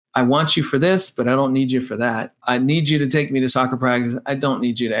I want you for this, but I don't need you for that. I need you to take me to soccer practice. I don't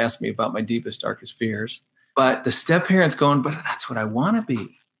need you to ask me about my deepest, darkest fears. But the step parent's going, but that's what I want to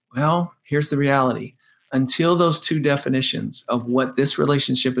be. Well, here's the reality. Until those two definitions of what this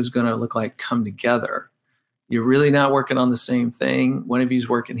relationship is going to look like come together, you're really not working on the same thing. One of you's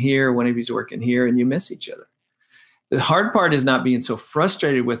working here, one of you's working here, and you miss each other. The hard part is not being so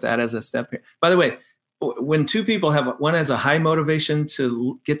frustrated with that as a step parent. By the way, when two people one has a high motivation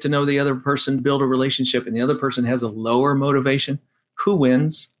to get to know the other person, build a relationship, and the other person has a lower motivation, who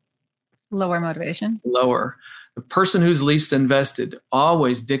wins? Lower motivation. Lower. The person who's least invested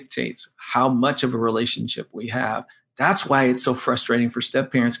always dictates how much of a relationship we have. That's why it's so frustrating for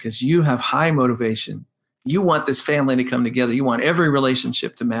step parents, because you have high motivation. You want this family to come together. You want every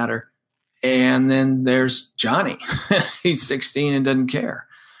relationship to matter. And then there's Johnny. He's 16 and doesn't care.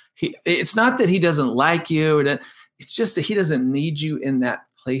 It's not that he doesn't like you. It's just that he doesn't need you in that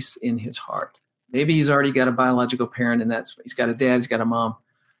place in his heart. Maybe he's already got a biological parent, and he's got a dad, he's got a mom.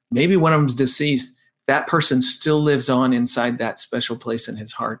 Maybe one of them's deceased. That person still lives on inside that special place in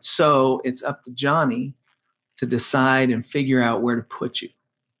his heart. So it's up to Johnny to decide and figure out where to put you.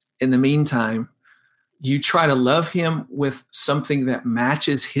 In the meantime, you try to love him with something that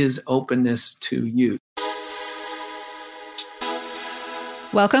matches his openness to you.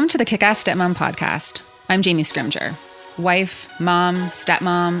 Welcome to the Kick-Ass Stepmom podcast. I'm Jamie Scrimger, wife, mom,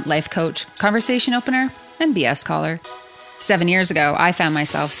 stepmom, life coach, conversation opener, and BS caller. 7 years ago, I found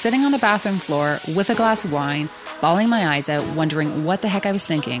myself sitting on the bathroom floor with a glass of wine, bawling my eyes out, wondering what the heck I was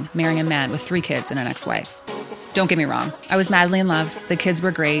thinking, marrying a man with 3 kids and an ex-wife. Don't get me wrong, I was madly in love, the kids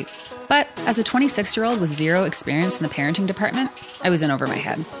were great, but as a 26-year-old with zero experience in the parenting department, I was in over my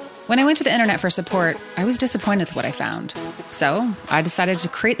head. When I went to the internet for support, I was disappointed with what I found. So I decided to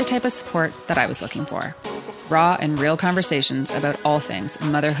create the type of support that I was looking for. Raw and real conversations about all things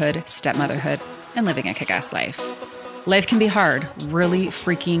motherhood, stepmotherhood, and living a kick-ass life. Life can be hard, really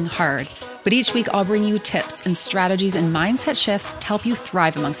freaking hard. But each week I'll bring you tips and strategies and mindset shifts to help you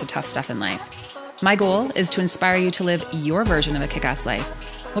thrive amongst the tough stuff in life. My goal is to inspire you to live your version of a kick-ass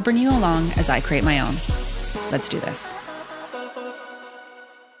life. I'll bring you along as I create my own. Let's do this.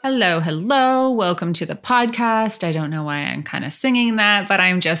 Hello. Welcome to the podcast. I don't know why I'm kind of singing that, but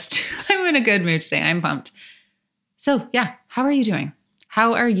I'm in a good mood today. I'm pumped. So yeah, how are you doing?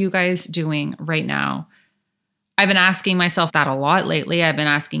 How are you guys doing right now? I've been asking myself that a lot lately. I've been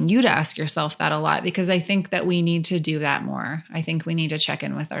asking you to ask yourself that a lot because I think that we need to do that more. I think we need to check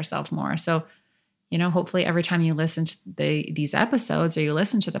in with ourselves more. So, hopefully every time you listen to these episodes or you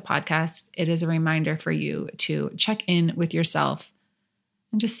listen to the podcast, it is a reminder for you to check in with yourself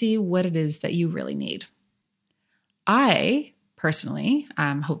and just see what it is that you really need. I personally,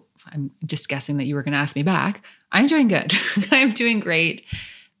 I'm just guessing that you were going to ask me back. I'm doing good. I'm doing great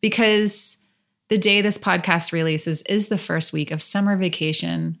because the day this podcast releases is the first week of summer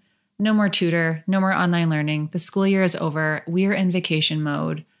vacation. No more tutor, no more online learning. The school year is over. We're in vacation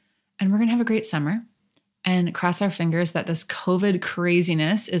mode and we're going to have a great summer and cross our fingers that this COVID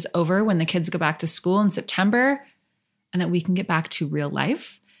craziness is over when the kids go back to school in September and that we can get back to real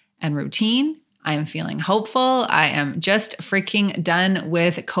life and routine. I am feeling hopeful. I am just freaking done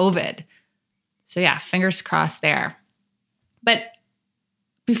with COVID. So yeah, fingers crossed there. But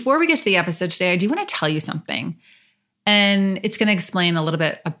before we get to the episode today, I do want to tell you something. And it's going to explain a little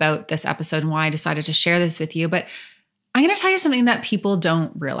bit about this episode and why I decided to share this with you. But I'm going to tell you something that people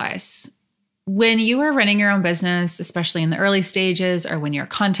don't realize. When you are running your own business, especially in the early stages, or when you're a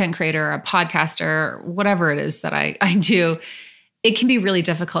content creator, a podcaster, whatever it is that I do, it can be really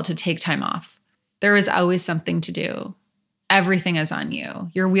difficult to take time off. There is always something to do. Everything is on you.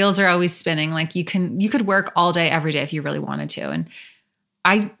 Your wheels are always spinning. Like you could work all day, every day if you really wanted to. And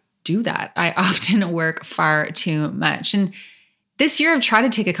I do that. I often work far too much. And this year I've tried to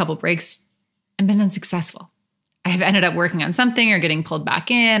take a couple breaks and been unsuccessful. I have ended up working on something or getting pulled back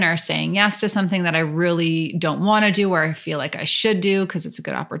in or saying yes to something that I really don't want to do or I feel like I should do because it's a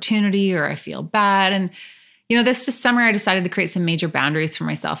good opportunity or I feel bad. And, this summer I decided to create some major boundaries for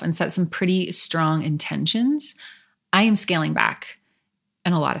myself and set some pretty strong intentions. I am scaling back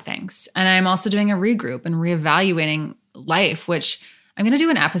in a lot of things. And I'm also doing a regroup and reevaluating life, which I'm going to do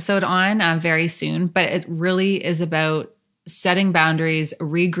an episode on very soon, but it really is about setting boundaries,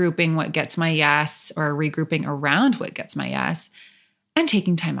 regrouping what gets my yes, or regrouping around what gets my yes, and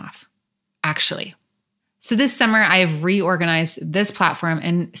taking time off, actually. So this summer, I have reorganized this platform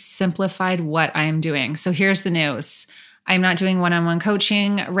and simplified what I am doing. So here's the news. I'm not doing one-on-one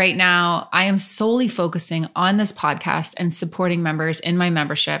coaching right now. I am solely focusing on this podcast and supporting members in my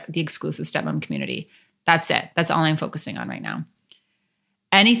membership, the exclusive Stepmom community. That's it. That's all I'm focusing on right now.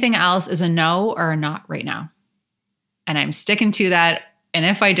 Anything else is a no or a not right now. And I'm sticking to that. And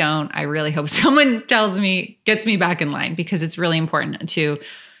if I don't, I really hope someone gets me back in line, because it's really important to,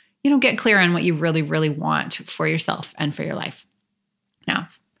 get clear on what you really, really want for yourself and for your life. Now,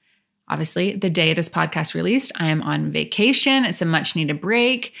 obviously, the day this podcast released, I am on vacation. It's a much needed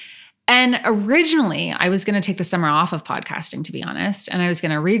break. And originally, I was going to take the summer off of podcasting, to be honest, and I was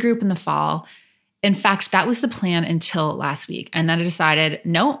going to regroup in the fall. In fact, that was the plan until last week. And then I decided,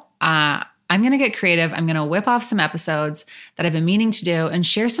 no, I'm going to get creative. I'm going to whip off some episodes that I've been meaning to do and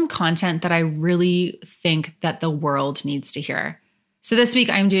share some content that I really think that the world needs to hear. So this week,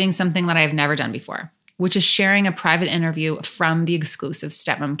 I'm doing something that I've never done before, which is sharing a private interview from the exclusive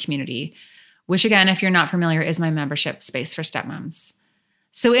Stepmom community, which, again, if you're not familiar, is my membership space for stepmoms.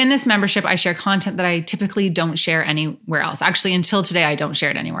 So in this membership, I share content that I typically don't share anywhere else. Actually, until today, I don't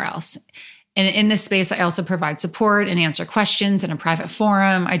share it anywhere else. And in this space, I also provide support and answer questions in a private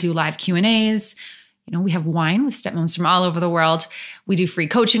forum. I do live Q&As. We have wine with stepmoms from all over the world. We do free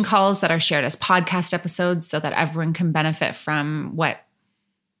coaching calls that are shared as podcast episodes so that everyone can benefit from what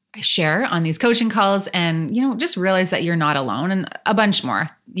I share on these coaching calls, and, just realize that you're not alone, and a bunch more.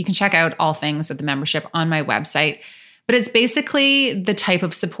 You can check out all things at the membership on my website. But it's basically the type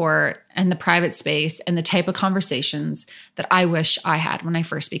of support and the private space and the type of conversations that I wish I had when I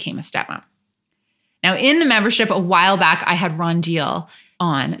first became a stepmom. Now, in the membership a while back, I had Ron Deal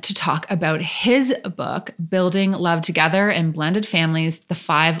on to talk about his book, Building Love Together in Blended Families, The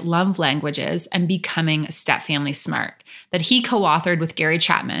 5 Love Languages and Becoming Stepfamily Smart, that he co-authored with Gary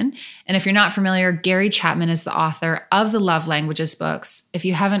Chapman. And if you're not familiar, Gary Chapman is the author of the Love Languages books. If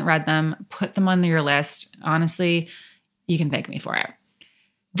you haven't read them, put them on your list. Honestly, you can thank me for it.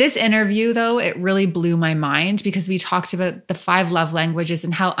 This interview, though, it really blew my mind, because we talked about the 5 love languages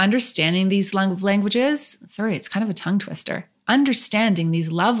and how understanding these love languages, it's kind of a tongue twister, understanding these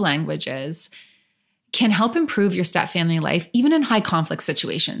love languages can help improve your stepfamily life, even in high conflict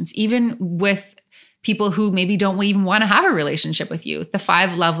situations, even with people who maybe don't even want to have a relationship with you. The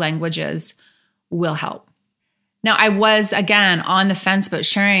 5 love languages will help. Now, I was, again, on the fence about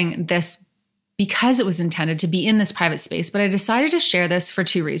sharing this because it was intended to be in this private space, but I decided to share this for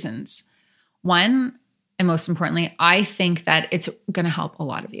 2 reasons. One, and most importantly, I think that it's going to help a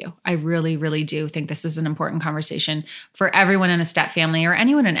lot of you. I really, really do think this is an important conversation for everyone in a step family or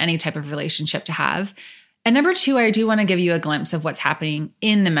anyone in any type of relationship to have. And number 2, I do want to give you a glimpse of what's happening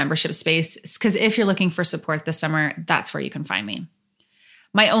in the membership space, because if you're looking for support this summer, that's where you can find me.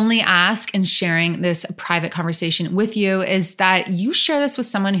 My only ask in sharing this private conversation with you is that you share this with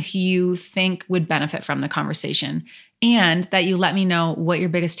someone who you think would benefit from the conversation, and that you let me know what your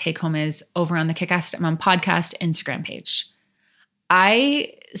biggest take home is over on the Kick-Ass Stepmom podcast Instagram page.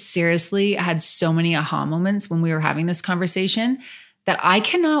 I seriously had so many aha moments when we were having this conversation that I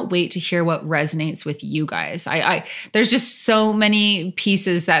cannot wait to hear what resonates with you guys. There's just so many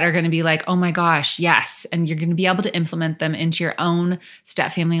pieces that are going to be like, oh my gosh, yes. And you're going to be able to implement them into your own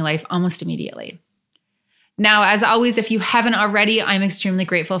stepfamily life almost immediately. Now, as always, if you haven't already, I'm extremely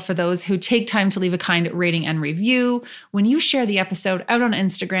grateful for those who take time to leave a kind rating and review when you share the episode out on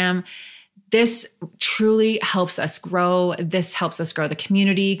Instagram. This truly helps us grow. This helps us grow the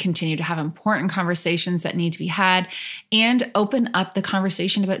community, continue to have important conversations that need to be had, and open up the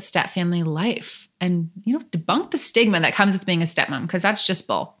conversation about stepfamily life and, debunk the stigma that comes with being a stepmom, because that's just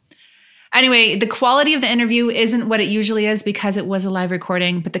bull. Anyway, the quality of the interview isn't what it usually is because it was a live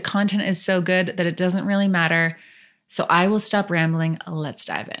recording, but the content is so good that it doesn't really matter. So I will stop rambling. Let's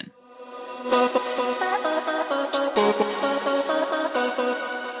dive in.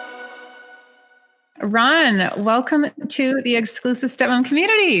 Ron, welcome to the exclusive Stepmom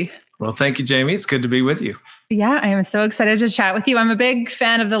community. Well, thank you, Jamie. It's good to be with you. Yeah, I am so excited to chat with you. I'm a big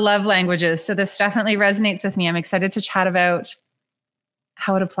fan of the love languages, so this definitely resonates with me. I'm excited to chat about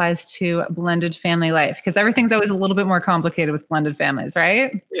how it applies to blended family life, because everything's always a little bit more complicated with blended families,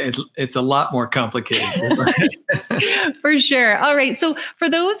 right? It's a lot more complicated. For sure. All right. So for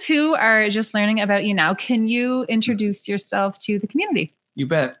those who are just learning about you now, can you introduce yourself to the community? You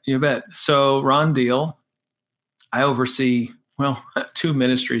bet. So Ron Deal, I oversee, 2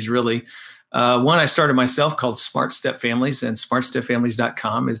 ministries really. One I started myself called Smart Step Families, and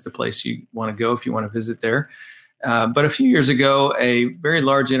smartstepfamilies.com is the place you want to go if you want to visit there. But a few years ago, a very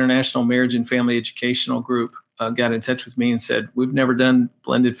large international marriage and family educational group got in touch with me and said, we've never done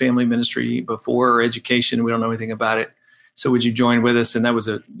blended family ministry before or education. We don't know anything about it. So would you join with us? And that was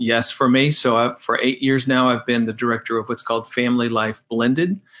a yes for me. So for 8 years now, I've been the director of what's called Family Life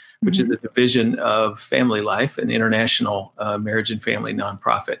Blended, which is a division of Family Life, an international marriage and family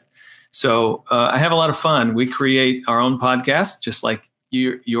nonprofit. So I have a lot of fun. We create our own podcast, just like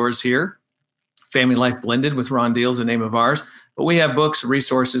yours here. Family Life Blended with Ron Deal is the name of ours. But we have books,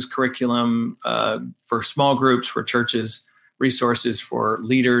 resources, curriculum for small groups, for churches, resources for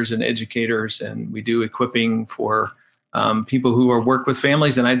leaders and educators. And we do equipping for people who work with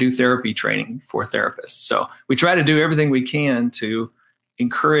families. And I do therapy training for therapists. So we try to do everything we can to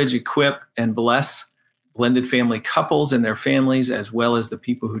encourage, equip, and bless blended family couples and their families, as well as the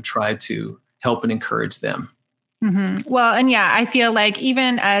people who try to help and encourage them. Mm-hmm. Well, and yeah, I feel like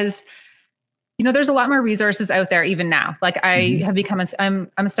even as there's a lot more resources out there even now. Like I have become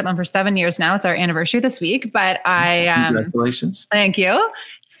I'm a stepmom for 7 years now. It's our anniversary this week, but Congratulations. Thank you.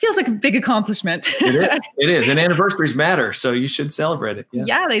 It feels like a big accomplishment. It is. And anniversaries matter. So you should celebrate it.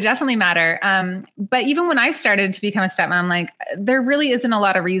 Yeah, they definitely matter. But even when I started to become a stepmom, like there really isn't a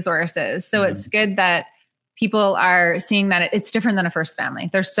lot of resources. So it's good that people are seeing that it's different than a first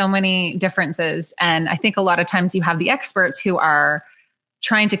family. There's so many differences. And I think a lot of times you have the experts who are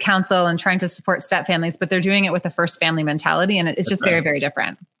trying to counsel and trying to support step families, but they're doing it with a first family mentality. And it's just very, very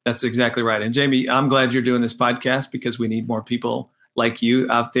different. That's exactly right. And Jamie, I'm glad you're doing this podcast because we need more people like you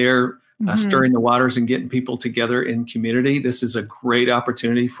out there stirring the waters and getting people together in community. This is a great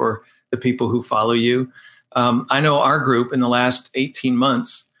opportunity for the people who follow you. I know our group in the last 18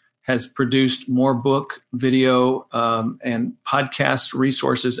 months has produced more book, video, and podcast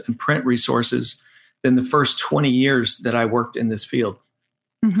resources and print resources than the first 20 years that I worked in this field.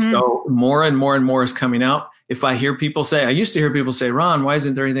 So more and more and more is coming out. If I hear people say, I used to hear people say, Ron, why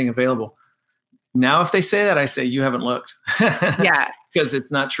isn't there anything available? Now, if they say that, I say, you haven't looked. Yeah. Because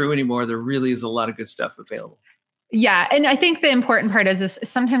it's not true anymore. There really is a lot of good stuff available. Yeah. And I think the important part is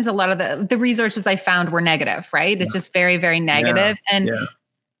sometimes a lot of the resources I found were negative, right? It's just very, very negative. And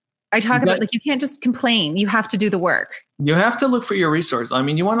I talk about like, you can't just complain. You have to do the work. You have to look for your resource. I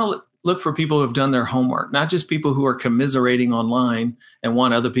mean, you want to look for people who have done their homework, not just people who are commiserating online and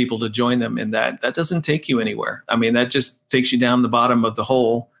want other people to join them in that. That doesn't take you anywhere. I mean, that just takes you down the bottom of the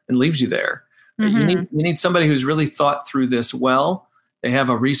hole and leaves you there. You need somebody who's really thought through this well. They have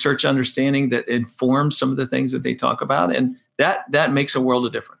a research understanding that informs some of the things that they talk about. And that makes a world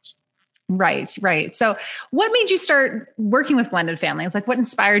of difference. Right, right. So what made you start working with blended families? Like what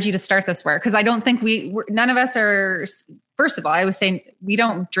inspired you to start this work? Because I don't think none of us are, first of all, I was saying we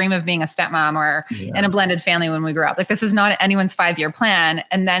don't dream of being a stepmom or in a blended family when we grow up. Like this is not anyone's 5-year plan.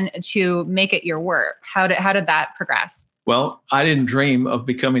 And then to make it your work, how did that progress? Well, I didn't dream of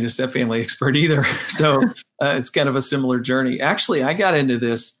becoming a stepfamily expert either. So it's kind of a similar journey. Actually, I got into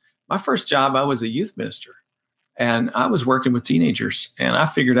this. My first job, I was a youth minister. And I was working with teenagers, and I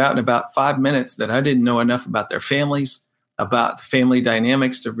figured out in about 5 minutes that I didn't know enough about their families, about the family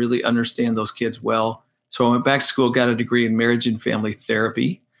dynamics to really understand those kids well. So I went back to school, got a degree in marriage and family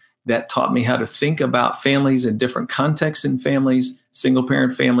therapy. That taught me how to think about families in different contexts in families, single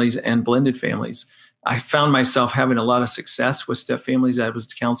parent families and blended families. I found myself having a lot of success with step families I was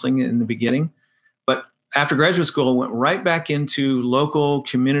counseling in the beginning. But after graduate school, I went right back into local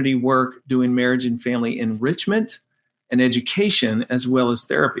community work, doing marriage and family enrichment and education, as well as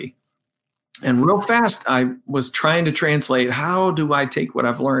therapy. And real fast, I was trying to translate, how do I take what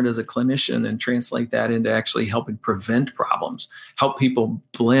I've learned as a clinician and translate that into actually helping prevent problems, help people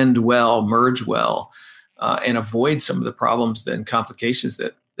blend well, merge well, and avoid some of the problems and complications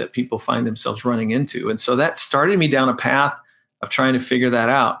that people find themselves running into. And so that started me down a path of trying to figure that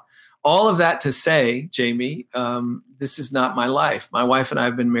out. All of that to say, Jamie, this is not my life. My wife and I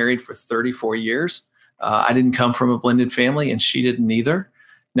have been married for 34 years. I didn't come from a blended family, and she didn't either.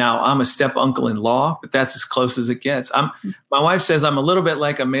 Now, I'm a step uncle-in-law, but that's as close as it gets. My wife says I'm a little bit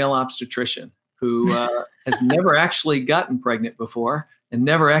like a male obstetrician who has never actually gotten pregnant before and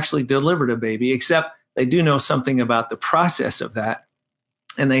never actually delivered a baby, except they do know something about the process of that,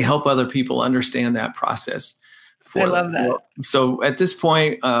 and they help other people understand that process. I love that. So at this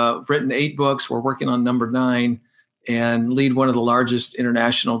point, I've written 8 books. We're working on number 9 and lead one of the largest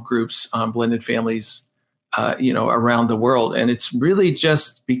international groups on blended families, around the world. And it's really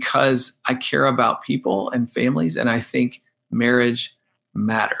just because I care about people and families. And I think marriage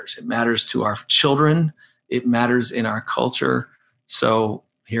matters. It matters to our children. It matters in our culture. So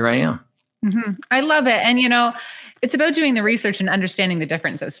here I am. Mm-hmm. I love it. And, it's about doing the research and understanding the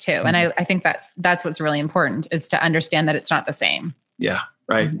differences too. And I think that's what's really important, is to understand that it's not the same. Yeah,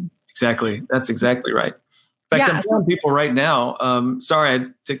 right. Exactly. That's exactly right. In fact, I'm telling people right now, sorry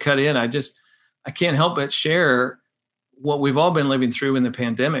to cut in. I can't help but share what we've all been living through in the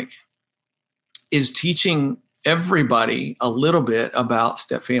pandemic is teaching everybody a little bit about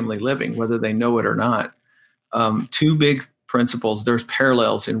stepfamily living, whether they know it or not. 2 big principles. There's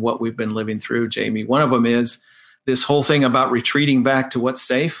parallels in what we've been living through, Jamie. One of them is This whole thing about retreating back to what's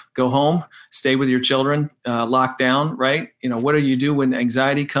safe, go home, stay with your children, lock down, right? What do you do when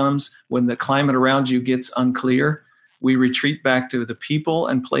anxiety comes, when the climate around you gets unclear? We retreat back to the people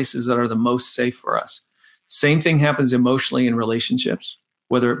and places that are the most safe for us. Same thing happens emotionally in relationships,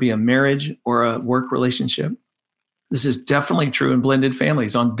 whether it be a marriage or a work relationship. This is definitely true in blended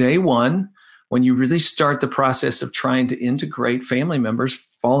families. On day one, when you really start the process of trying to integrate family members,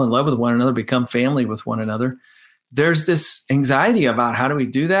 fall in love with one another, become family with one another, there's this anxiety about how do we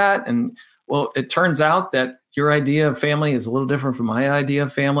do that? And well, it turns out that your idea of family is a little different from my idea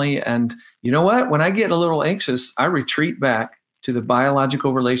of family. And you know what? When I get a little anxious, I retreat back to the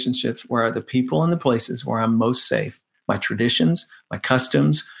biological relationships where are the people and the places where I'm most safe. My traditions, my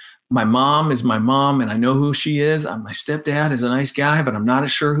customs. My mom is my mom, and I know who she is. My stepdad is a nice guy, but I'm not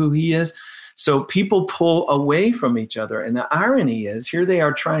sure who he is. So people pull away from each other. And the irony is here they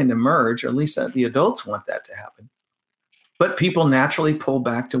are trying to merge, or at least the adults want that to happen. But people naturally pull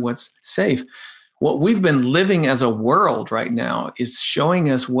back to what's safe. What we've been living as a world right now is showing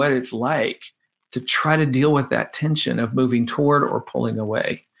us what it's like to try to deal with that tension of moving toward or pulling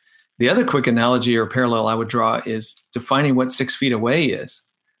away. The other quick analogy or parallel I would draw is defining what 6 feet away is.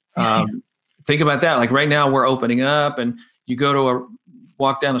 Think about that. Like right now we're opening up and you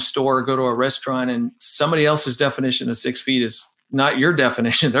walk down a store or go to a restaurant and somebody else's definition of 6 feet is not your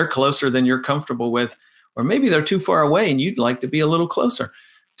definition. They're closer than you're comfortable with, or maybe they're too far away and you'd like to be a little closer.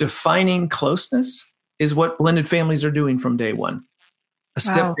 Defining closeness is what blended families are doing from day one. A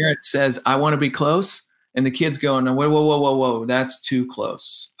step parent says, I want to be close. And the kid's going, whoa, that's too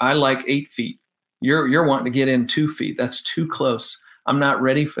close. I like 8 feet. You're wanting to get in 2 feet. That's too close. I'm not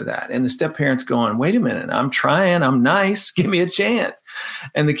ready for that. And the step parent's going, wait a minute, I'm trying. I'm nice. Give me a chance.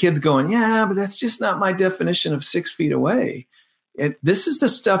 And the kid's going, yeah, but that's just not my definition of 6 feet away. This is the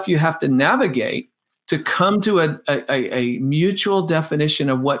stuff you have to navigate to come to a mutual definition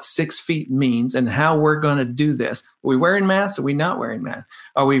of what 6 feet means and how we're going to do this. Are we wearing masks? Are we not wearing masks?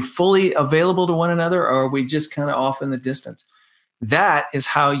 Are we fully available to one another? Or are we just kind of off in the distance? That is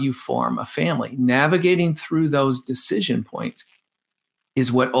how you form a family. Navigating through those decision points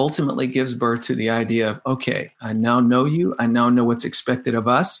is what ultimately gives birth to the idea of, okay, I now know you. I now know what's expected of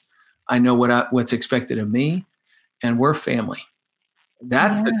us. I know what's expected of me, and we're family.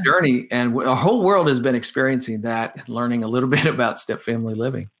 That's the journey. And our whole world has been experiencing that and learning a little bit about step family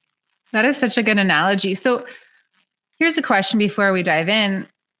living. That is such a good analogy. So here's a question before we dive in.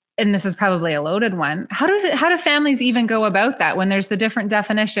 And this is probably a loaded one. How do families even go about that when there's the different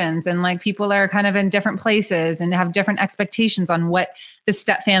definitions and like people are kind of in different places and have different expectations on what the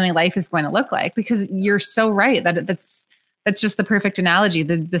step family life is going to look like? Because you're so right that that's just the perfect analogy,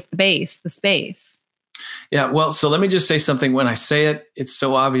 the space. Yeah. Well, so let me just say something. When I say it, it's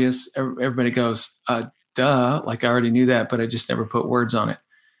so obvious. Everybody goes, duh, like I already knew that, but I just never put words on it.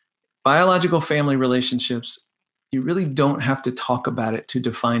 Biological family relationships, you really don't have to talk about it to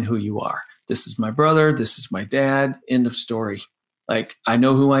define who you are. This is my brother. This is my dad. End of story. Like, I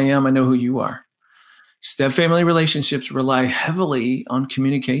know who I am. I know who you are. Step family relationships rely heavily on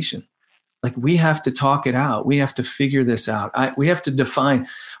communication. Like, we have to talk it out. We have to figure this out. We have to define.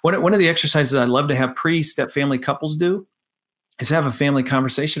 One of the exercises I'd love to have pre-step family couples do is have a family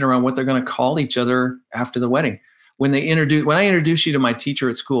conversation around what they're going to call each other after the wedding. When I introduce you to my teacher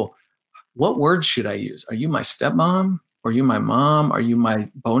at school, what words should I use? Are you my stepmom? Are you my mom? Are you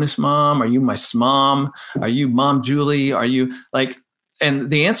my bonus mom? Are you my smom? Are you Mom Julie? Are you like, and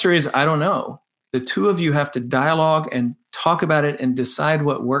the answer is, I don't know. The two of you have to dialogue and talk about it and decide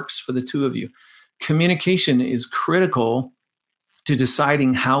what works for the two of you. Communication is critical to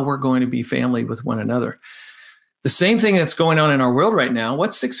deciding how we're going to be family with one another. The same thing that's going on in our world right now.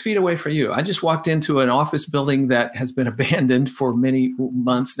 What's 6 feet away for you? I just walked into an office building that has been abandoned for many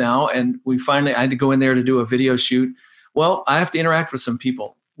months now. And I had to go in there to do a video shoot. Well, I have to interact with some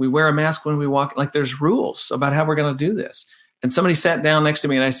people. We wear a mask when we walk. Like, there's rules about how we're going to do this. And somebody sat down next to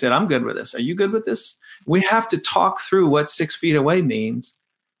me and I said, I'm good with this. Are you good with this? We have to talk through what 6 feet away means.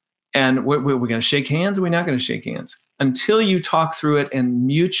 And we're going to shake hands. Or we're not going to shake hands. Until you talk through it and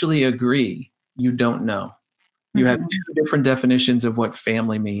mutually agree, you don't know. You have two different definitions of what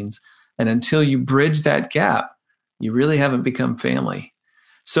family means. And until you bridge that gap, you really haven't become family.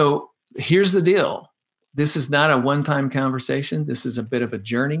 So here's the deal. This is not a one-time conversation. This is a bit of a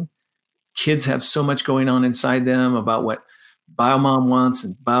journey. Kids have so much going on inside them about what bio mom wants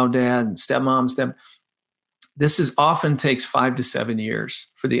and bio dad and stepmom. This often takes 5 to 7 years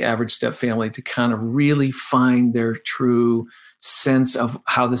for the average step family to kind of really find their true sense of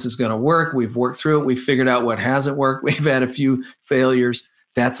how this is going to work. We've worked through it. We've figured out what hasn't worked. We've had a few failures.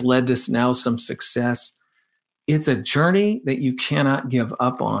 That's led to now some success. It's a journey that you cannot give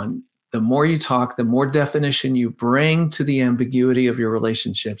up on. The more you talk, the more definition you bring to the ambiguity of your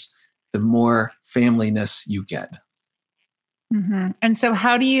relationships, the more familyness you get. And so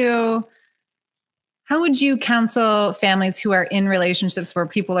how would you counsel families who are in relationships where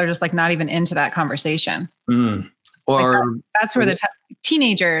people are just like not even into that conversation? Like Or that's where the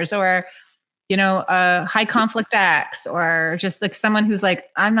teenagers or, high conflict acts or just like someone who's like,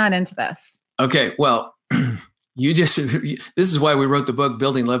 I'm not into this. Okay, well, this is why we wrote the book,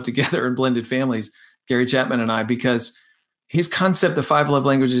 Building Love Together in Blended Families, Gary Chapman and I, because his concept of 5 love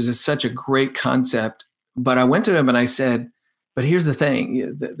languages is such a great concept. But I went to him and I said, but here's the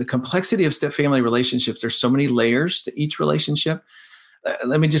thing, the complexity of step family relationships, there's so many layers to each relationship.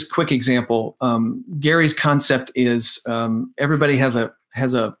 Let me just quick example. Gary's concept is everybody has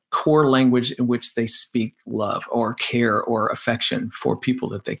a core language in which they speak love or care or affection for people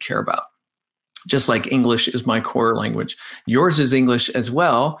that they care about. Just like English is my core language. Yours is English as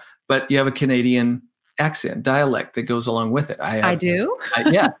well, but you have a Canadian accent, dialect that goes along with it. I do.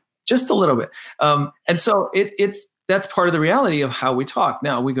 Yeah, just a little bit. And so that's part of the reality of how we talk.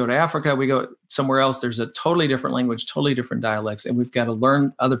 Now we go to Africa, we go somewhere else. There's a totally different language, totally different dialects, and we've got to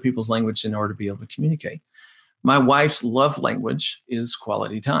learn other people's language in order to be able to communicate. My wife's love language is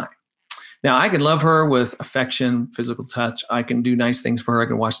quality time. Now I can love her with affection, physical touch. I can do nice things for her. I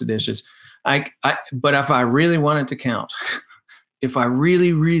can wash the dishes. But if I really want it to count, if I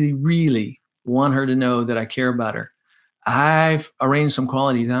really, really, really want her to know that I care about her, I've arranged some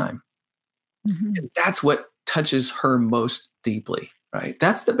quality time. That's what touches her most deeply, right?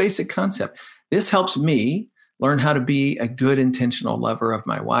 That's the basic concept. This helps me learn how to be a good, intentional lover of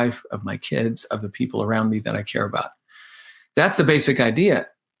my wife, of my kids, of the people around me that I care about. That's the basic idea.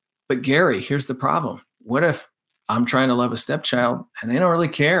 But Gary, here's the problem. What if I'm trying to love a stepchild and they don't really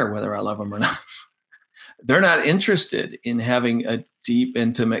care whether I love them or not? They're not interested in having a deep,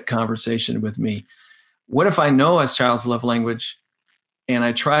 intimate conversation with me. What if I know a child's love language and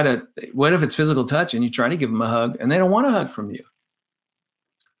what if it's physical touch and you try to give them a hug and they don't want a hug from you?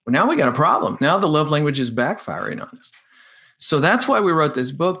 Well, now we got a problem. Now the love language is backfiring on us. So that's why we wrote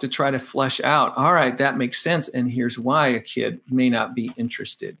this book, to try to flesh out, all right, that makes sense. And here's why a kid may not be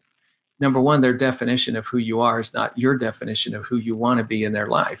interested. Number one, their definition of who you are is not your definition of who you want to be in their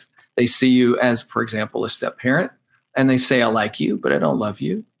life. They see you as, for example, a step parent, and they say, I like you, but I don't love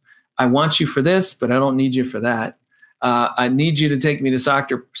you. I want you for this, but I don't need you for that. I need you to take me to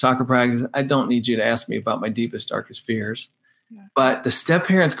soccer practice. I don't need you to ask me about my deepest, darkest fears. Yeah. But the step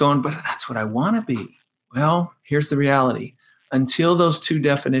parent's going, but that's what I want to be. Well, here's the reality. Until those two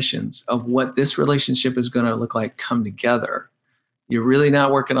definitions of what this relationship is going to look like come together, you're really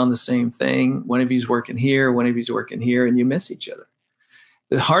not working on the same thing. One of you's working here, one of you's working here, and you miss each other.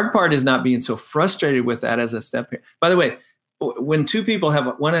 The hard part is not being so frustrated with that as a step parent. By the way, when two people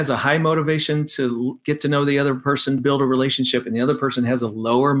one has a high motivation to get to know the other person, build a relationship, and the other person has a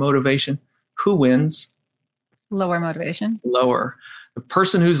lower motivation, who wins? Lower motivation. Lower. The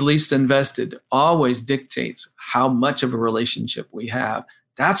person who's least invested always dictates how much of a relationship we have.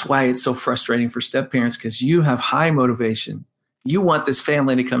 That's why it's so frustrating for step parents, because you have high motivation. You want this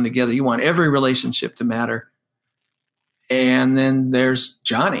family to come together. You want every relationship to matter. And then there's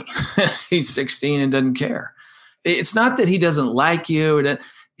Johnny. He's 16 and doesn't care. It's not that he doesn't like you.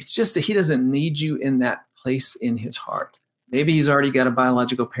 It's just that he doesn't need you in that place in his heart. Maybe he's already got a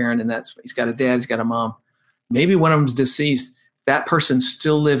biological parent, and he's got a dad, he's got a mom. Maybe one of them's deceased. That person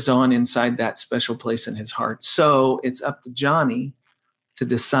still lives on inside that special place in his heart. So it's up to Johnny to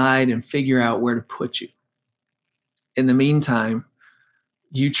decide and figure out where to put you. In the meantime,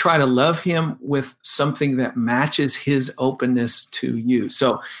 you try to love him with something that matches his openness to you.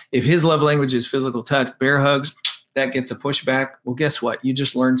 So if his love language is physical touch, bear hugs, that gets a pushback. Well, guess what? You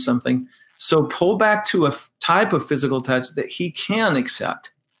just learned something. So pull back to a type of physical touch that he can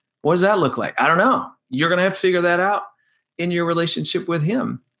accept. What does that look like? I don't know. You're going to have to figure that out in your relationship with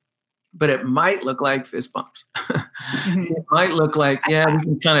him. But it might look like fist bumps. It might look like, yeah, we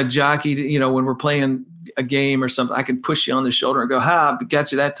can kind of jockey, when we're playing a game or something, I can push you on the shoulder and go, I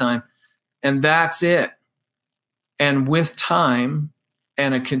got you that time. And that's it. And with time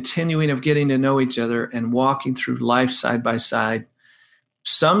and a continuing of getting to know each other and walking through life side by side,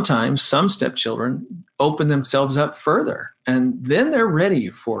 sometimes some stepchildren open themselves up further, and then they're ready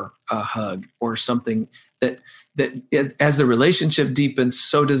for a hug or something that as the relationship deepens,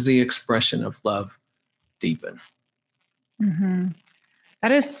 so does the expression of love deepen. Mm-hmm.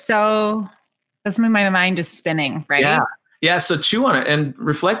 That's when my mind is spinning, right? Yeah. So chew on it and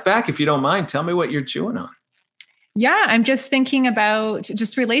reflect back if you don't mind. Tell me what you're chewing on. Yeah, I'm just thinking about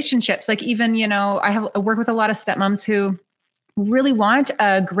just relationships. Like even, I work with a lot of stepmoms who really want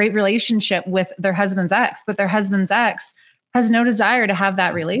a great relationship with their husband's ex, but their husband's ex has no desire to have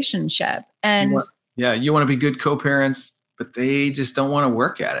that relationship. You And want, yeah, you want to be good co-parents, but they just don't want to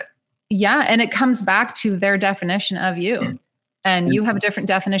work at it. yeah, and it comes back to their definition of you. And And, you have a different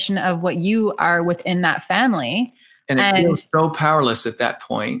definition of what you are within that family. and it And feels so powerless at that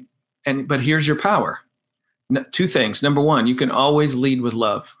point. But here's your power. Two things. Number one, you can always lead with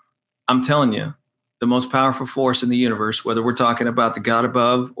love. I'm telling you, the most powerful force in the universe, whether we're talking about the God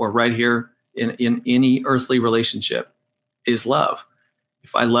above or right here in any earthly relationship, is love.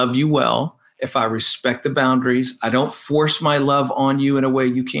 If I love you well, if I respect the boundaries, I don't force my love on you in a way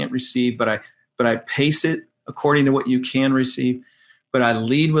you can't receive, but I pace it according to what you can receive. But I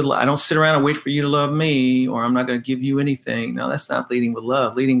lead with love. I don't sit around and wait for you to love me, or I'm not going to give you anything. No, that's not leading with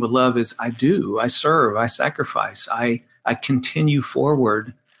love. Leading with love is I serve, I sacrifice, I continue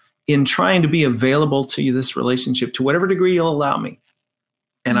forward in trying to be available to you, this relationship, to whatever degree you'll allow me.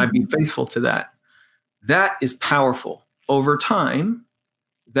 And I'd be faithful to that. That is powerful. Over time,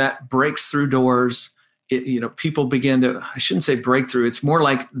 that breaks through doors. People begin to, I shouldn't say breakthrough. It's more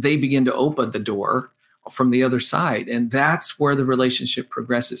like they begin to open the door from the other side. And that's where the relationship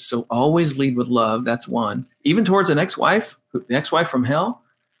progresses. So always lead with love. That's one. Even towards an ex-wife, the ex-wife from hell.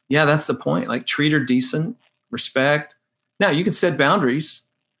 Yeah, that's the point. Like treat her decent, respect. Now you can set boundaries,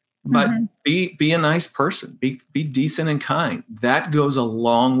 but be a nice person. Be decent and kind. That goes a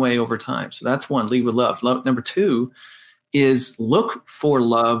long way over time. So that's one, lead with love. Number two is look for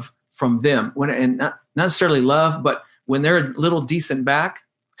love from them. And not necessarily love, but when they're a little decent back,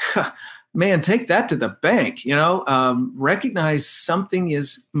 man, take that to the bank. Recognize something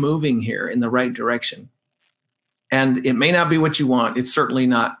is moving here in the right direction. And it may not be what you want. It's certainly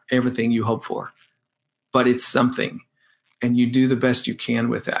not everything you hope for, but it's something. And you do the best you can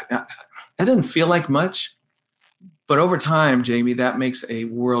with that. Now, that doesn't feel like much, but over time, Jamie, that makes a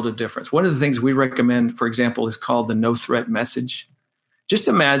world of difference. One of the things we recommend, for example, is called the no threat message. Just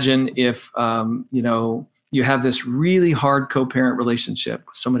imagine if, you have this really hard co-parent relationship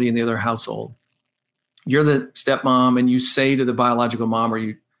with somebody in the other household. You're the stepmom and you say to the biological mom, or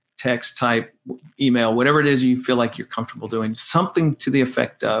you text, type, email, whatever it is you feel like you're comfortable doing, something to the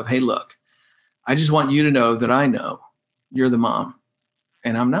effect of, hey, look, I just want you to know that I know you're the mom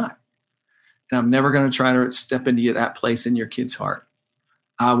and I'm not. And I'm never going to try to step into that place in your kid's heart.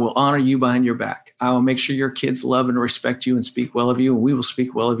 I will honor you behind your back. I will make sure your kids love and respect you and speak well of you. And we will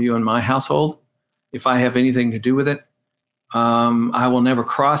speak well of you in my household if I have anything to do with it. I will never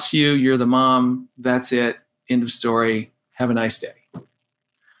cross you. You're the mom. That's it. End of story. Have a nice day.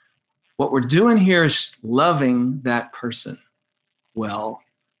 What we're doing here is loving that person well.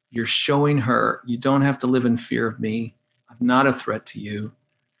 You're showing her you don't have to live in fear of me. I'm not a threat to you.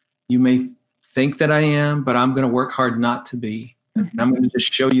 You may think that I am, but I'm going to work hard not to be. And I'm going to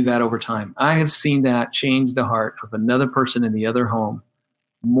just show you that over time. I have seen that change the heart of another person in the other home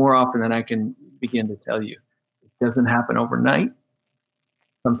more often than I can begin to tell you. It doesn't happen overnight.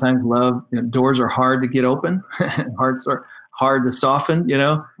 Sometimes love, doors are hard to get open. Hearts are hard to soften.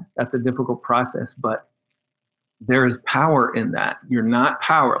 That's a difficult process, but there is power in that. You're not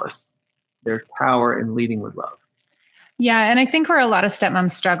powerless. There's power in leading with love. Yeah. And I think where a lot of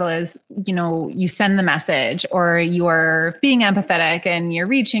stepmoms struggle is, you send the message or you're being empathetic and you're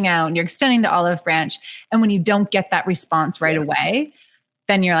reaching out and you're extending the olive branch. And when you don't get that response right away,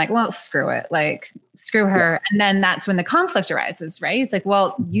 then you're like, well, screw it. Like, screw her. Yeah. And then that's when the conflict arises, right? It's like,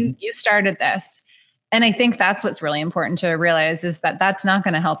 well, you started this. And I think that's what's really important to realize is that that's not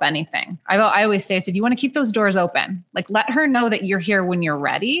going to help anything. I always say, so if you want to keep those doors open, like let her know that you're here when you're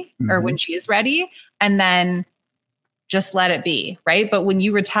ready or when she is ready. And then just let it be, right? But when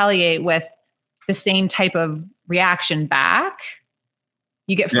you retaliate with the same type of reaction back,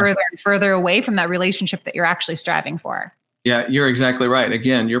 you get further and further away from that relationship that you're actually striving for. Yeah, you're exactly right.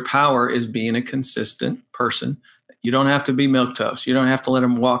 Again, your power is being a consistent person. You don't have to be milquetoast. You don't have to let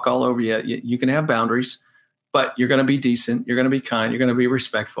them walk all over you. You can have boundaries, but you're going to be decent. You're going to be kind. You're going to be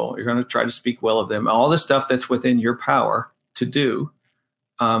respectful. You're going to try to speak well of them. All the stuff that's within your power to do,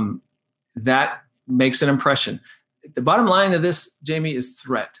 that makes an impression. The bottom line of this, Jamie, is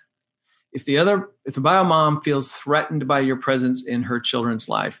threat. If the bio mom feels threatened by your presence in her children's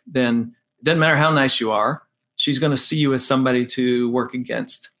life, then it doesn't matter how nice you are. She's going to see you as somebody to work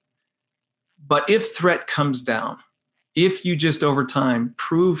against. But if threat comes down, if you just over time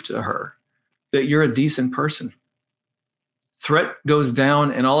prove to her that you're a decent person, threat goes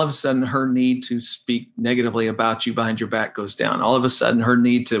down, and all of a sudden her need to speak negatively about you behind your back goes down. All of a sudden her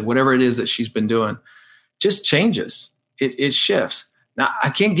need to, whatever it is that she's been doing, just changes. It shifts. Now, I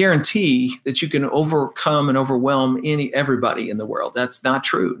can't guarantee that you can overcome and overwhelm everybody in the world. That's not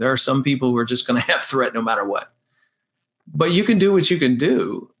true. There are some people who are just going to have threat no matter what. But you can do what you can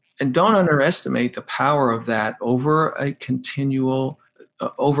do. And don't underestimate the power of that over a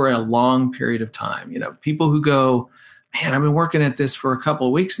long period of time. People who go, man, I've been working at this for a couple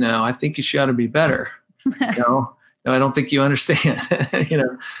of weeks now. I think you should ought to be better. No, I don't think you understand.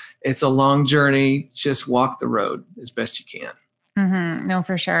 It's a long journey. Just walk the road as best you can. Mm-hmm. No,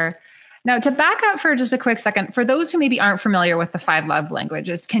 for sure. Now, to back up for just a quick second, for those who maybe aren't familiar with the 5 love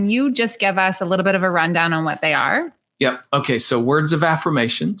languages, can you just give us a little bit of a rundown on what they are? Yep. Okay. So words of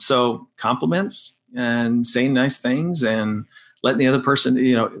affirmation. So compliments and saying nice things and letting the other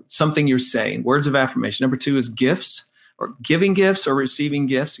person, something you're saying. Words of affirmation. Number 2 is gifts, or giving gifts or receiving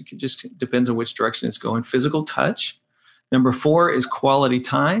gifts. It just depends on which direction it's going. Physical touch. Number 4 is quality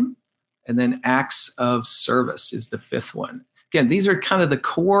time. And then acts of service is the 5th one. Again, these are kind of the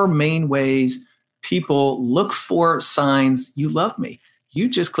core main ways people look for signs you love me. You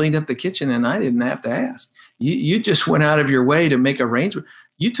just cleaned up the kitchen and I didn't have to ask. You just went out of your way to make arrangements.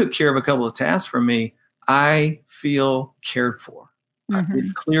 You took care of a couple of tasks for me. I feel cared for. Mm-hmm.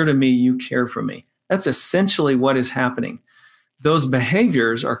 It's clear to me you care for me. That's essentially what is happening. Those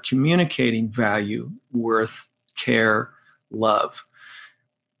behaviors are communicating value, worth, care, love.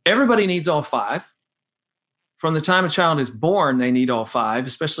 Everybody needs all 5. From the time a child is born, they need all 5,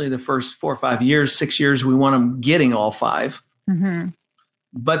 especially the first 4 or 5 years, 6 years, we want them getting all 5. Mm-hmm.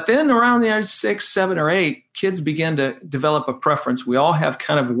 But then around the age 6, 7, or 8, kids begin to develop a preference. We all have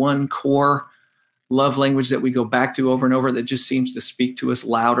kind of one core love language that we go back to over and over that just seems to speak to us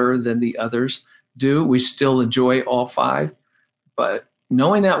louder than the others do. We still enjoy all 5. But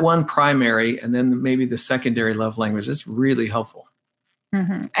knowing that one primary and then maybe the secondary love language is really helpful.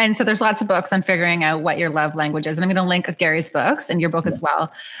 Mm-hmm. And so there's lots of books on figuring out what your love language is. And I'm going to link Gary's books and your book as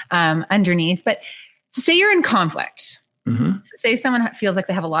well underneath. But so say you're in conflict. Mm-hmm. So say someone feels like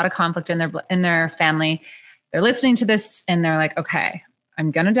they have a lot of conflict in their family. They're listening to this and they're like, okay,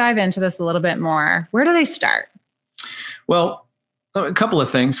 I'm going to dive into this a little bit more. Where do they start? Well, a couple of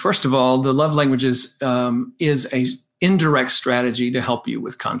things. First of all, the love languages is a indirect strategy to help you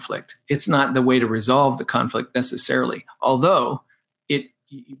with conflict. It's not the way to resolve the conflict necessarily, although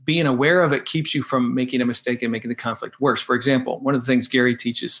being aware of it keeps you from making a mistake and making the conflict worse. For example, one of the things Gary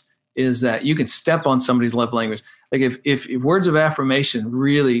teaches is that you can step on somebody's love language. Like if words of affirmation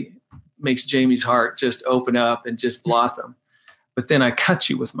really makes Jamie's heart just open up and just blossom, but then I cut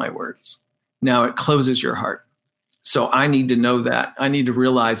you with my words. Now it closes your heart. So I need to know that. I need to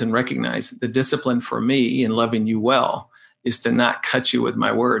realize and recognize the discipline for me in loving you well is to not cut you with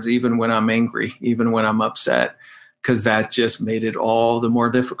my words, even when I'm angry, even when I'm upset, because that just made it all the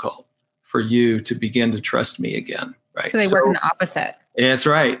more difficult for you to begin to trust me again. Right. So they work in the opposite. That's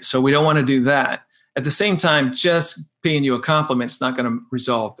right. So we don't want to do that. At the same time, just paying you a compliment is not going to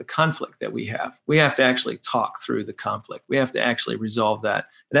resolve the conflict that we have. We have to actually talk through the conflict. We have to actually resolve that.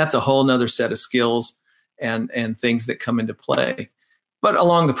 And that's a whole nother set of skills and things that come into play. But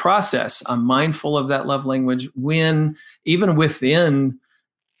along the process, I'm mindful of that love language when, even within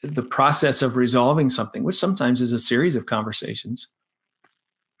the process of resolving something, which sometimes is a series of conversations,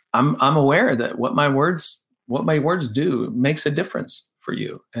 I'm aware that what my words do makes a difference for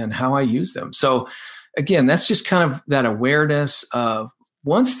you and how I use them. So again, that's just kind of that awareness of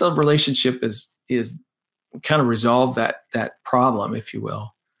once the relationship is kind of resolved that problem, if you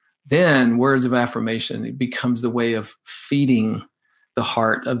will, then words of affirmation, it becomes the way of feeding the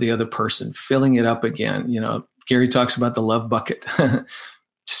heart of the other person, filling it up again. Gary talks about the love bucket.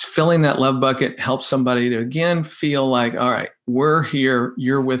 Just filling that love bucket helps somebody to again feel like, all right, we're here,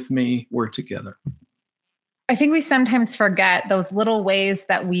 you're with me, we're together. I think we sometimes forget those little ways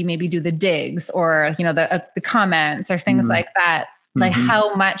that we maybe do the digs or, the comments or things like that, like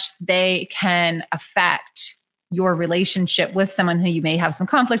how much they can affect your relationship with someone who you may have some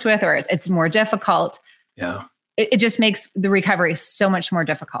conflict with, or it's more difficult. Yeah. It just makes the recovery so much more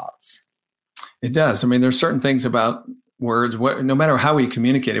difficult. It does. I mean, there's certain things about words, no matter how we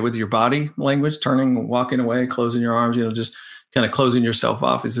communicate it with your body language, turning, walking away, closing your arms, just kind of closing yourself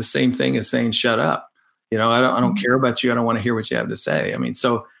off is the same thing as saying, shut up. I don't care about you. I don't want to hear what you have to say. I mean,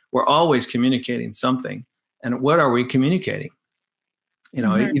 so we're always communicating something. And what are we communicating?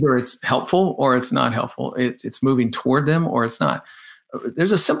 Either it's helpful or it's not helpful. It's moving toward them or it's not.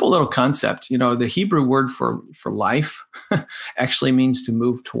 There's a simple little concept. The Hebrew word for life actually means to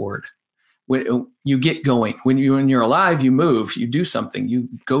move toward. When you get going, when you're alive, you move, you do something, you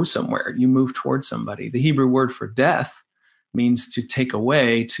go somewhere, you move towards somebody. The Hebrew word for death means to take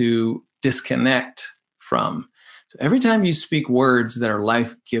away, to disconnect from. So every time you speak words that are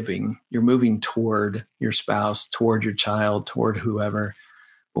life-giving, you're moving toward your spouse, toward your child, toward whoever.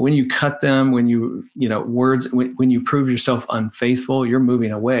 But when you cut them, when when you prove yourself unfaithful, you're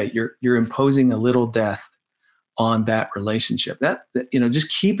moving away. You're imposing a little death on that relationship. Just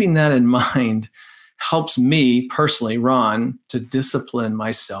keeping that in mind helps me personally, Ron, to discipline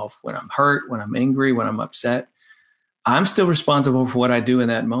myself when I'm hurt, when I'm angry, when I'm upset. I'm still responsible for what I do in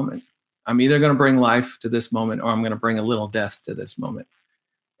that moment. I'm either going to bring life to this moment or I'm going to bring a little death to this moment.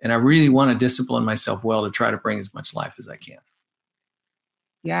 And I really want to discipline myself well to try to bring as much life as I can.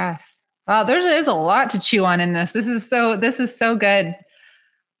 Yes. Wow, there's a lot to chew on in this. This is so good.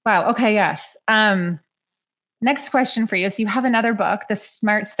 Wow. Okay. Yes. Next question for you. So you have another book, The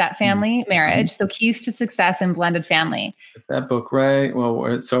Smart Stepfamily Marriage. So Keys to Success in Blended Family. That book, right? Well,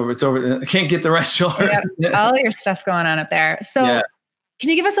 it's over. I can't get the right shoulder. Yep. All your stuff going on up there. So Can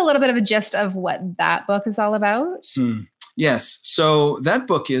you give us a little bit of a gist of what that book is all about? Yes. So that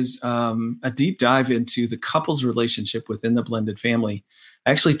book is a deep dive into the couple's relationship within the blended family.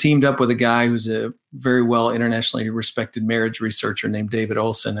 I actually teamed up with a guy who's a very well internationally respected marriage researcher named David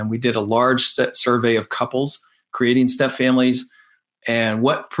Olson, and we did a large survey of couples creating step families and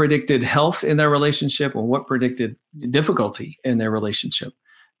what predicted health in their relationship and what predicted difficulty in their relationship.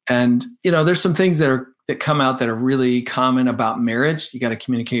 And, there's some things that come out that are really common about marriage. You got to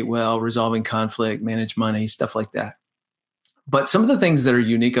communicate well, resolving conflict, manage money, stuff like that. But some of the things that are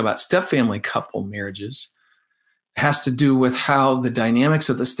unique about stepfamily couple marriages has to do with how the dynamics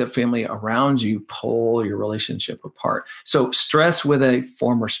of the stepfamily around you pull your relationship apart. So stress with a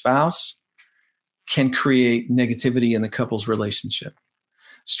former spouse can create negativity in the couple's relationship.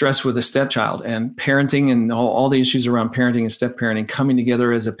 Stress with a stepchild and parenting and all the issues around parenting and step parenting coming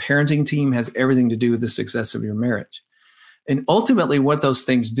together as a parenting team has everything to do with the success of your marriage. And ultimately what those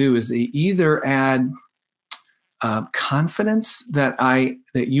things do is they either add confidence that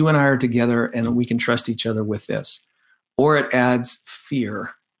you and I are together and we can trust each other with this, or it adds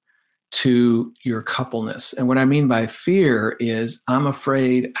fear to your coupleness. And what I mean by fear is I'm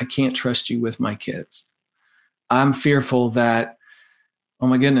afraid I can't trust you with my kids. I'm fearful that, oh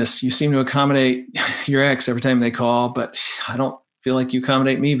my goodness, you seem to accommodate your ex every time they call, but I don't feel like you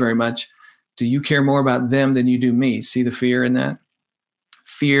accommodate me very much. Do you care more about them than you do me? See the fear in that?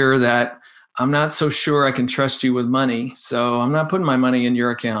 Fear that I'm not so sure I can trust you with money, so I'm not putting my money in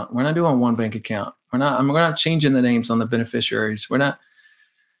your account. We're not doing one bank account. We're not changing the names on the beneficiaries. We're not,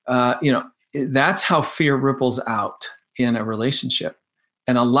 that's how fear ripples out in a relationship.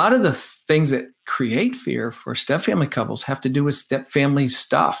 And a lot of the things that create fear for stepfamily couples have to do with stepfamily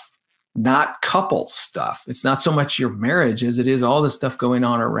stuff, not couple stuff. It's not so much your marriage as it is all the stuff going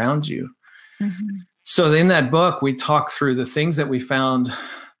on around you. Mm-hmm. So in that book, we talk through the things that we found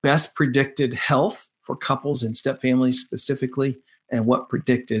best predicted health for couples and stepfamilies specifically, and what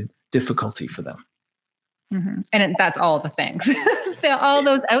predicted difficulty for them. Mm-hmm. And that's all the things, all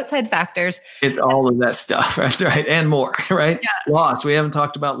those outside factors. It's all of that stuff. That's right. And more, right? Yeah. Loss. We haven't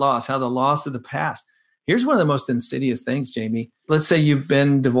talked about loss, how the loss of the past. Here's one of the most insidious things, Jamie. Let's say you've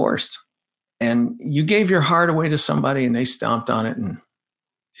been divorced and you gave your heart away to somebody and they stomped on it and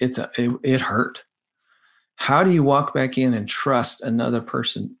it hurt. How do you walk back in and trust another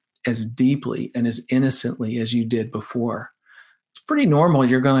person as deeply and as innocently as you did before? It's pretty normal.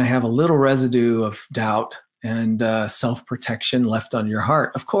 You're going to have a little residue of doubt and self-protection left on your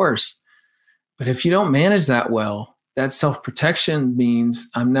heart, of course. But if you don't manage that well, that self-protection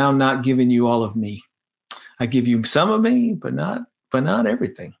means I'm now not giving you all of me. I give you some of me, but not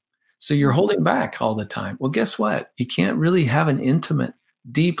everything. So you're holding back all the time. Well, guess what? You can't really have an intimate,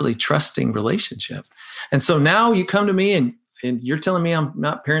 deeply trusting relationship. And so now you come to me and you're telling me I'm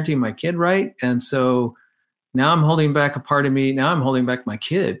not parenting my kid right. And so now I'm holding back a part of me. Now I'm holding back my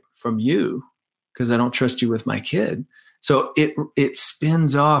kid from you because I don't trust you with my kid. So it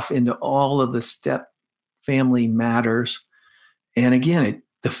spins off into all of the step family matters. And again,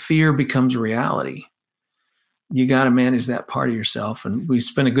 the fear becomes reality. You got to manage that part of yourself. And we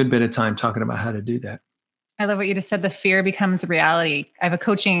spent a good bit of time talking about how to do that. I love what you just said. The fear becomes reality. I have a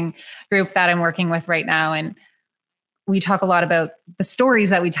coaching group that I'm working with right now. And we talk a lot about the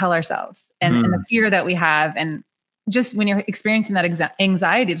stories that we tell ourselves and the fear that we have. And just when you're experiencing that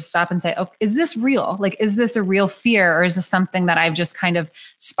anxiety, to stop and say, oh, is this real? Like, is this a real fear? Or is this something that I've just kind of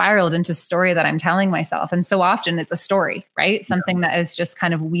spiraled into story that I'm telling myself? And so often it's a story, right? Something that is just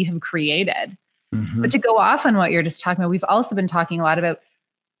kind of, we have created. Mm-hmm. But to go off on what you're just talking about, we've also been talking a lot about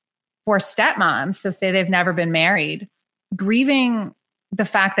for stepmoms. So say they've never been married, grieving the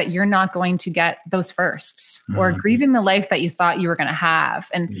fact that you're not going to get those firsts, or grieving the life that you thought you were going to have.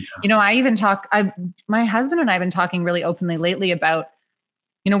 And, my husband and I have been talking really openly lately about,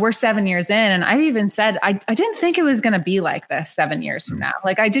 we're 7 years in, and I even said, I didn't think it was going to be like this 7 years from now.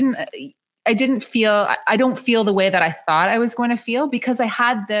 Like I don't feel the way that I thought I was going to feel, because I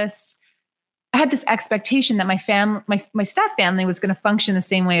had this expectation that my step family was going to function the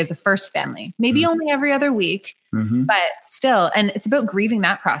same way as a first family, maybe only every other week, but still. And it's about grieving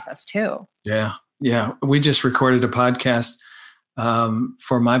that process too. Yeah. Yeah. We just recorded a podcast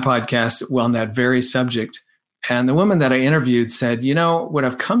for my podcast on that very subject. And the woman that I interviewed said, what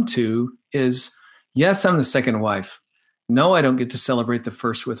I've come to is, yes, I'm the second wife. No, I don't get to celebrate the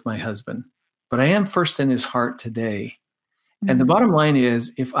first with my husband, but I am first in his heart today. And the bottom line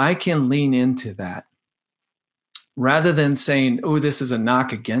is, if I can lean into that, rather than saying, oh, this is a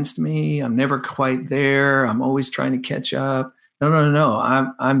knock against me, I'm never quite there, I'm always trying to catch up.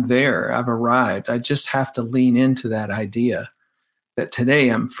 No. I'm there. I've arrived. I just have to lean into that idea that today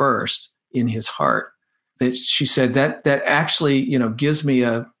I'm first in his heart. That she said that actually, gives me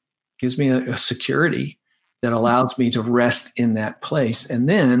a security that allows me to rest in that place. And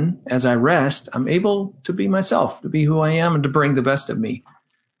then as I rest, I'm able to be myself, to be who I am, and to bring the best of me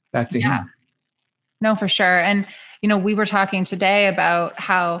back to him. No, for sure. And, we were talking today about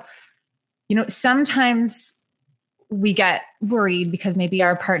how, sometimes we get worried because maybe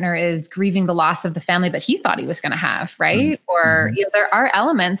our partner is grieving the loss of the family that he thought he was going to have, right? Or, there are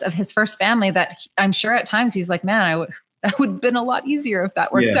elements of his first family that I'm sure at times he's like, man, that would have been a lot easier if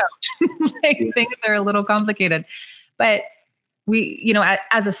that worked out. Things are a little complicated. But we,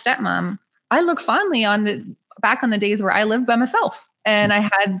 as a stepmom, I look fondly back on the days where I lived by myself and I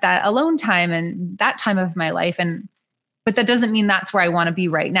had that alone time and that time of my life. But that doesn't mean that's where I want to be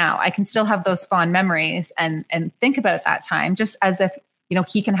right now. I can still have those fond memories and think about that time, just as if,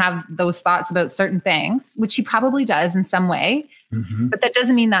 he can have those thoughts about certain things, which he probably does in some way. But that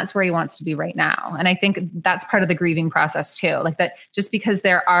doesn't mean that's where he wants to be right now. And I think that's part of the grieving process too. Like that, just because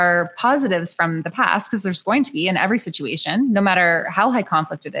there are positives from the past, because there's going to be in every situation, no matter how high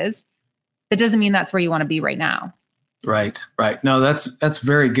conflict it is, that doesn't mean that's where you want to be right now. Right. No, that's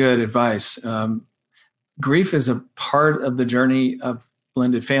very good advice. Grief is a part of the journey of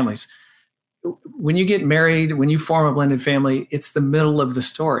blended families. When you get married, when you form a blended family, it's the middle of the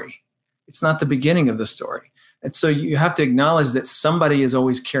story. It's not the beginning of the story. And so you have to acknowledge that somebody is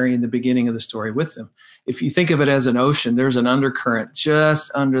always carrying the beginning of the story with them. If you think of it as an ocean, there's an undercurrent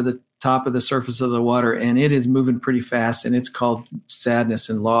just under the top of the surface of the water, and it is moving pretty fast, and it's called sadness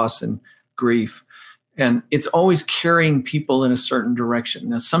and loss and grief. And it's always carrying people in a certain direction.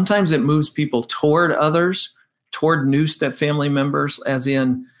 Now, sometimes it moves people toward others, toward new step family members, as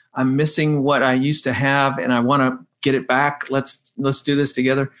in, I'm missing what I used to have and I want to get it back. Let's do this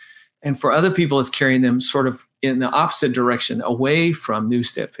together. And for other people, it's carrying them sort of in the opposite direction, away from new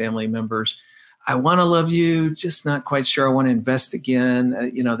step family members. I want to love you, just not quite sure I want to invest again.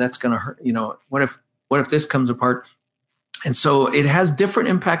 That's going to hurt. What if this comes apart? And so it has different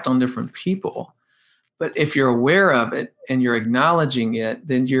impact on different people. But if you're aware of it and you're acknowledging it,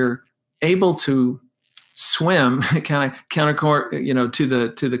 then you're able to swim kind of countercurrent,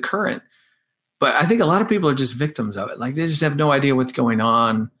 to the current. But I think a lot of people are just victims of it. Like they just have no idea what's going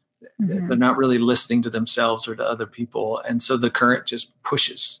on. They're not really listening to themselves or to other people. And so the current just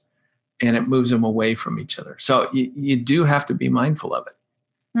pushes and it moves them away from each other. So you do have to be mindful of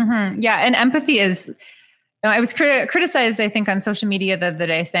it. Yeah. And empathy is, I was criticized, I think, on social media the other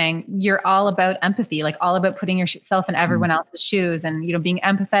day saying you're all about empathy, like all about putting yourself in everyone else's shoes and, being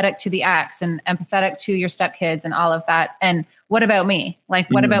empathetic to the ex and empathetic to your stepkids and all of that. And what about me? Like,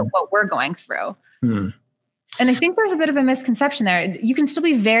 what about what we're going through? And I think there's a bit of a misconception there. You can still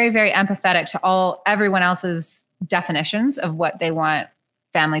be very, very empathetic to everyone else's definitions of what they want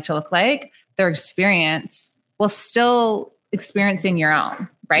family to look like, their experience, while still experiencing your own,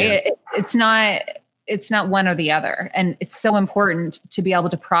 right? Yeah. It's not one or the other. And it's so important to be able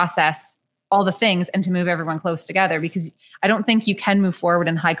to process all the things and to move everyone close together, because I don't think you can move forward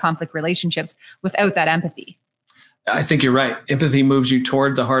in high conflict relationships without that empathy. I think you're right. Empathy moves you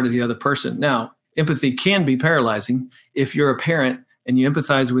toward the heart of the other person. Now, empathy can be paralyzing if you're a parent and you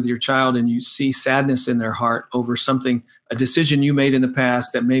empathize with your child and you see sadness in their heart over a decision you made in the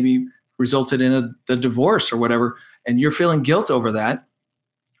past that maybe resulted in the divorce or whatever, and you're feeling guilt over that.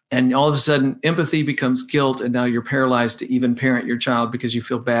 And all of a sudden, empathy becomes guilt, and now you're paralyzed to even parent your child because you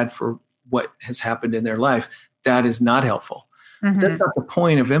feel bad for what has happened in their life. That is not helpful. That's not the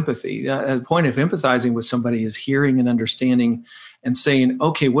point of empathy. The point of empathizing with somebody is hearing and understanding and saying,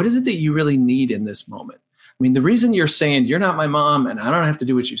 okay, what is it that you really need in this moment? mean, the reason you're saying you're not my mom and I don't have to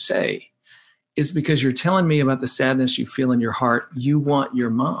do what you say is because you're telling me about the sadness you feel in your heart. You want your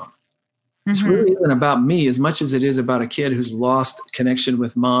mom. This really isn't about me as much as it is about a kid who's lost connection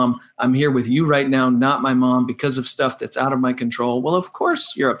with mom. I'm here with you right now, not my mom, because of stuff that's out of my control. Well, of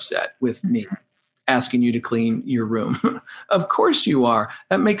course you're upset with me asking you to clean your room. Of course you are.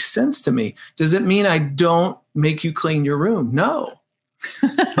 That makes sense to me. Does it mean I don't make you clean your room? No.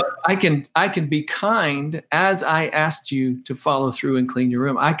 But I can be kind as I asked you to follow through and clean your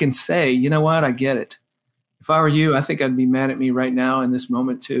room. I can say, you know what? I get it. If I were you, I think I'd be mad at me right now in this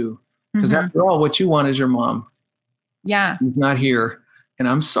moment too. Because after all, what you want is your mom. Yeah. Who's not here. And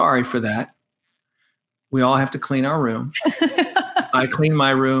I'm sorry for that. We all have to clean our room. I clean my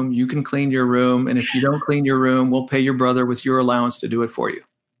room. You can clean your room. And if you don't clean your room, we'll pay your brother with your allowance to do it for you.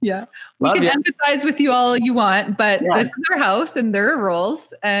 Yeah. We can empathize with you all you want, but this is our house and there are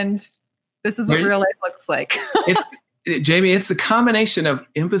rules. And this is what real life looks like. Jamie, it's the combination of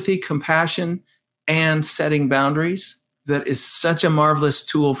empathy, compassion, and setting boundaries that is such a marvelous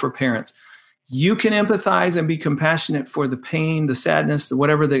tool for parents. You can empathize and be compassionate for the pain, the sadness,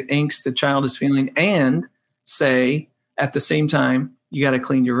 whatever the angst the child is feeling, and say at the same time, you got to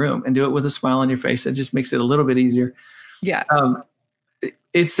clean your room and do it with a smile on your face. It just makes it a little bit easier. Yeah.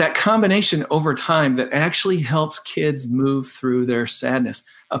 It's that combination over time that actually helps kids move through their sadness.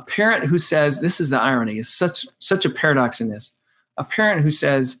 A parent who says, this is the irony, is such a paradox in this. A parent who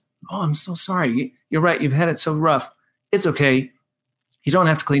says, oh, I'm so sorry. You're right. You've had it so rough. It's okay. You don't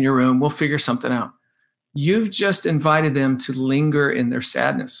have to clean your room. We'll figure something out. You've just invited them to linger in their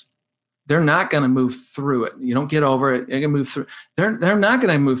sadness. They're not going to move through it. You don't get over it. You're going to move through. They're not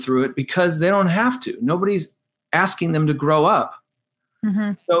going to move through it because they don't have to. Nobody's asking them to grow up.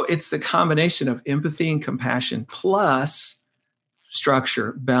 So it's the combination of empathy and compassion plus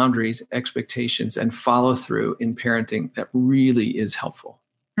structure, boundaries, expectations, and follow through in parenting that really is helpful.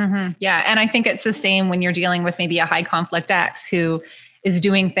 Yeah. And I think it's the same when you're dealing with maybe a high conflict ex who is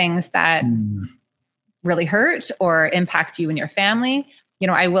doing things that really hurt or impact you and your family. You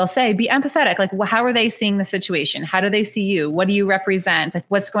know, I will say, be empathetic. Like, how are they seeing the situation? How do they see you? What do you represent? Like,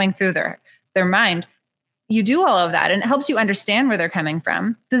 what's going through their mind? You do all of that and it helps you understand where they're coming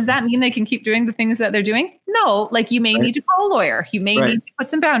from. Does that mean they can keep doing the things that they're doing? No, like you may need to call a lawyer. You may need to put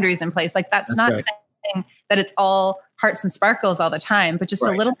some boundaries in place. Like that's not saying that it's all hearts and sparkles all the time, but just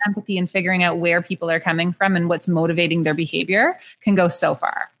a little empathy and figuring out where people are coming from and what's motivating their behavior can go so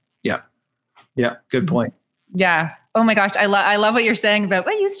far. Yeah. Yeah. Good point. Yeah. Oh my gosh. I love what you're saying about,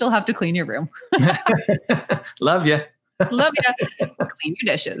 but you still have to clean your room. Love you. Love you. Clean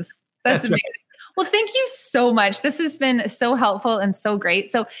your dishes. That's amazing. Right. Well, thank you so much. This has been so helpful and so great.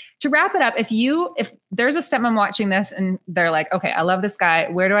 So to wrap it up, if there's a stepmom watching this and they're like, okay, I love this guy.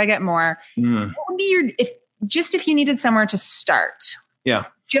 Where do I get more? What would be if you needed somewhere to start? Yeah.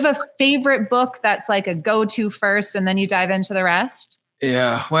 Do you have a favorite book that's like a go-to first and then you dive into the rest?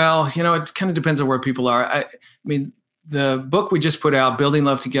 Yeah. Well, it kind of depends on where people are. I mean, the book we just put out, Building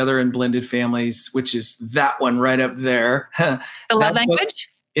Love Together in Blended Families, which is that one right up there. The love language?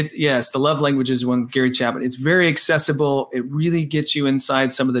 It's the love languages one, Gary Chapman. It's very accessible. It really gets you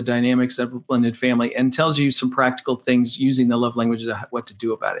inside some of the dynamics of a blended family and tells you some practical things using the love languages, what to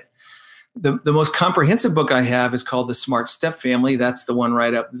do about it. The most comprehensive book I have is called The Smart Stepfamily. That's the one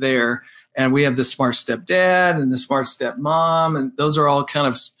right up there. And we have the Smart Stepdad and the Smart Stepmom. And those are all kind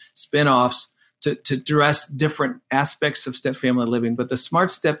of spinoffs to address different aspects of stepfamily living. But the Smart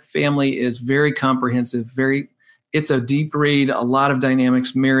Stepfamily is very comprehensive, it's a deep read, a lot of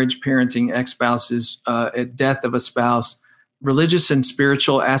dynamics, marriage, parenting, ex-spouses, death of a spouse, religious and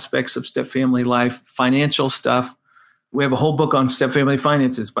spiritual aspects of stepfamily life, financial stuff. We have a whole book on stepfamily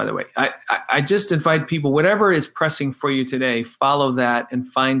finances, by the way. I just invite people, whatever is pressing for you today, follow that and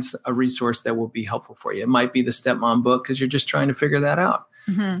find a resource that will be helpful for you. It might be the stepmom book because you're just trying to figure that out.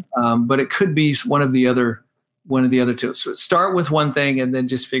 But it could be one of the other two. So start with one thing and then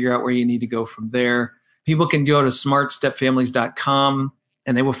just figure out where you need to go from there. People can go to smartstepfamilies.com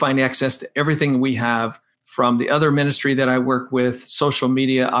and they will find access to everything we have from the other ministry that I work with, social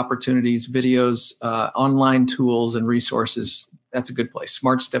media opportunities, videos, online tools and resources. That's a good place,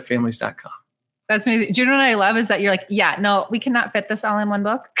 smartstepfamilies.com. That's amazing. Do you know what I love is that you're like, yeah, no, we cannot fit this all in one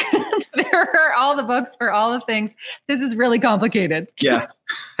book. There are all the books for all the things. This is really complicated. Yes,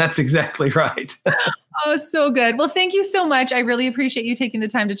 that's exactly right. Oh, so good. Well, thank you so much. I really appreciate you taking the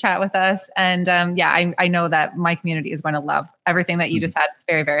time to chat with us. And I know that my community is going to love everything that you just had. It's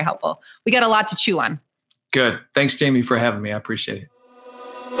very, very helpful. We got a lot to chew on. Good. Thanks, Jamie, for having me. I appreciate it.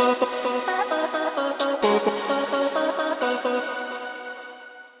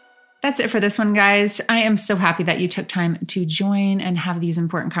 That's it for this one, guys. I am so happy that you took time to join and have these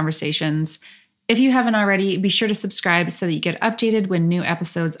important conversations. If you haven't already, be sure to subscribe so that you get updated when new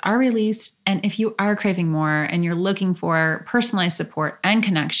episodes are released. And if you are craving more and you're looking for personalized support and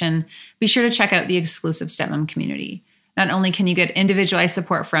connection, be sure to check out the exclusive Stepmom community. Not only can you get individualized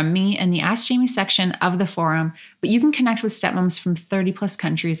support from me in the Ask Jamie section of the forum, but you can connect with stepmoms from 30 plus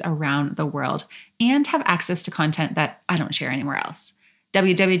countries around the world and have access to content that I don't share anywhere else.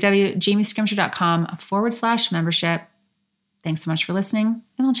 www.jamiescrimshaw.com/membership. Thanks so much for listening,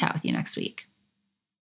 and I'll chat with you next week.